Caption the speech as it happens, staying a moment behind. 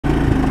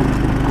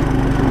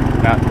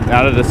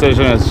Now the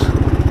decision is.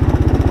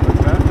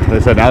 They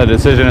said now the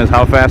decision is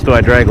how fast do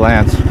I drag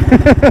Lance?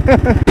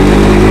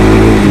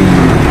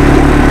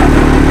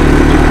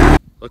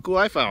 Look who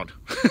I found.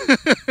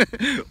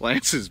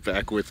 Lance is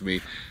back with me.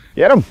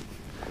 Get him.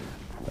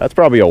 That's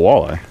probably a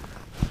walleye.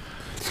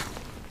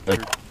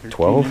 Like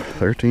 12,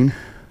 13.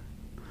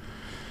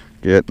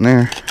 Getting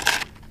there.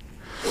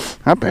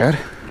 Not bad.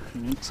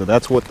 So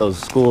that's what those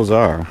schools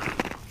are.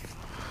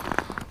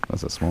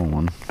 That's a small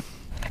one.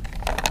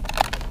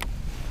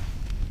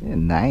 Yeah,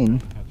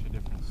 9.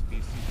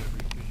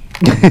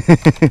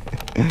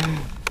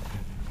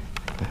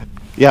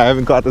 Yeah, I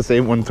haven't caught the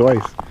same one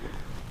twice.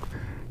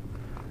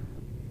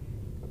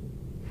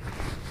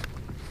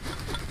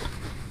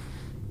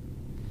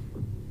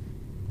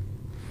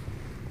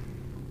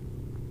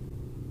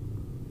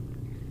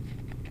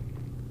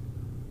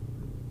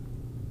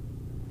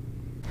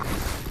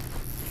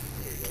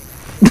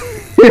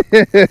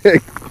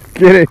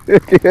 Get it.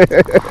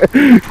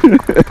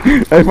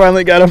 I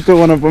finally got up to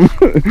one of them.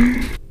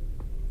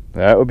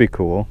 That would be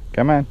cool.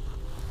 Come on.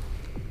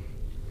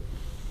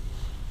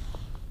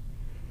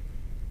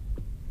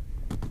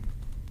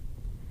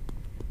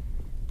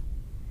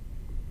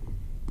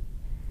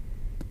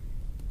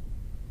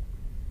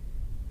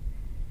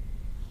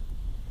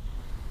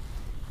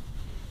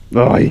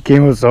 Oh, he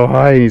came up so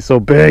high and he's so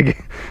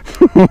big.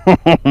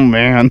 Oh,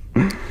 man.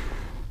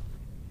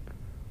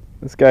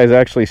 This guy's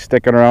actually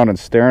sticking around and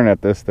staring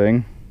at this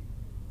thing.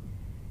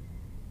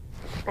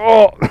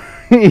 Oh,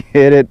 he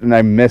hit it and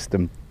I missed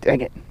him.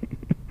 Dang it.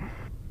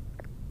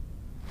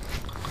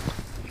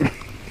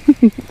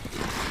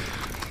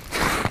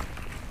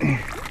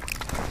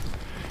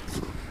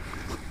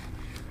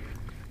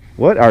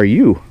 What are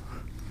you?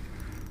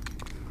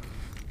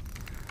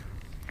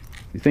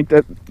 You think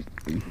that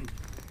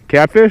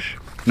catfish?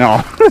 No.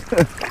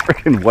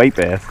 Freaking white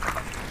bass.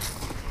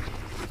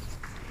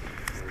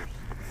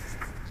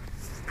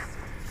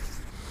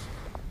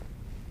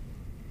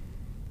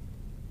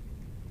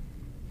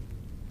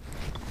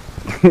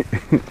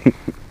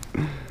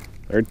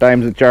 Third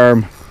time's a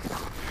charm.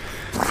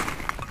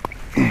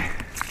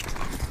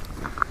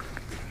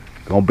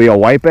 Gonna be a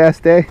white bass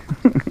day?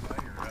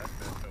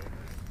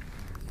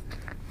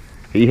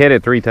 He hit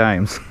it 3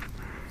 times.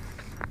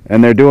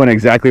 And they're doing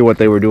exactly what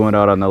they were doing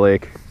out on the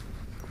lake.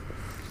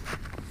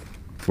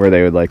 Where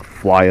they would like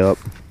fly up.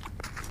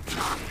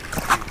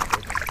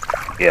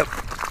 Yep.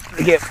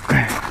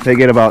 They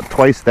get about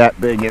twice that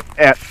big.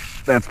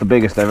 That's the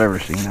biggest I've ever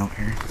seen out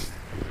here.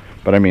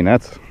 But I mean,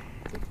 it's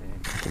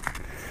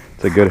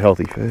a good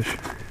healthy fish.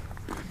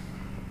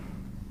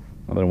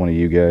 Another one of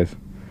you guys.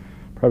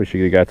 Probably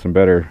should have got some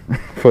better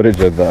footage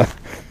of the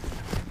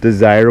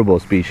desirable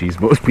species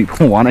most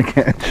people want to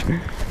catch.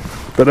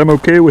 But I'm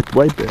okay with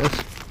white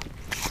bass.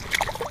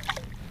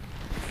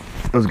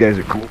 Those guys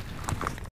are cool.